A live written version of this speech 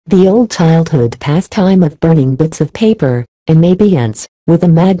The old childhood pastime of burning bits of paper, and maybe ants, with a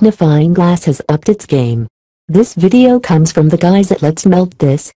magnifying glass has upped its game. This video comes from the guys at Let's Melt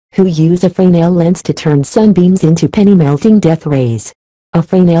This, who use a Fresnel lens to turn sunbeams into penny-melting death rays. A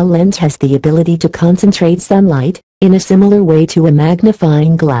Fresnel lens has the ability to concentrate sunlight, in a similar way to a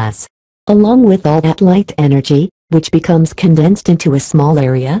magnifying glass. Along with all that light energy, which becomes condensed into a small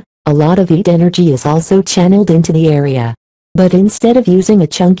area, a lot of heat energy is also channeled into the area. But instead of using a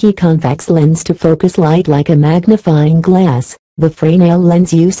chunky convex lens to focus light like a magnifying glass, the Fresnel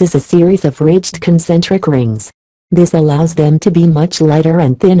lens uses a series of ridged concentric rings. This allows them to be much lighter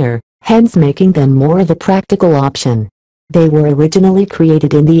and thinner, hence making them more of a practical option. They were originally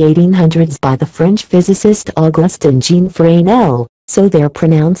created in the 1800s by the French physicist Augustin-Jean Fresnel, so they're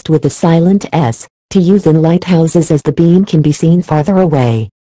pronounced with a silent S, to use in lighthouses as the beam can be seen farther away.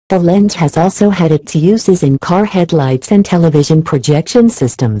 The lens has also had its uses in car headlights and television projection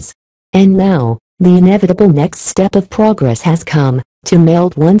systems. And now, the inevitable next step of progress has come, to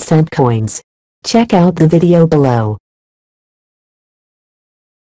melt 1-cent coins. Check out the video below.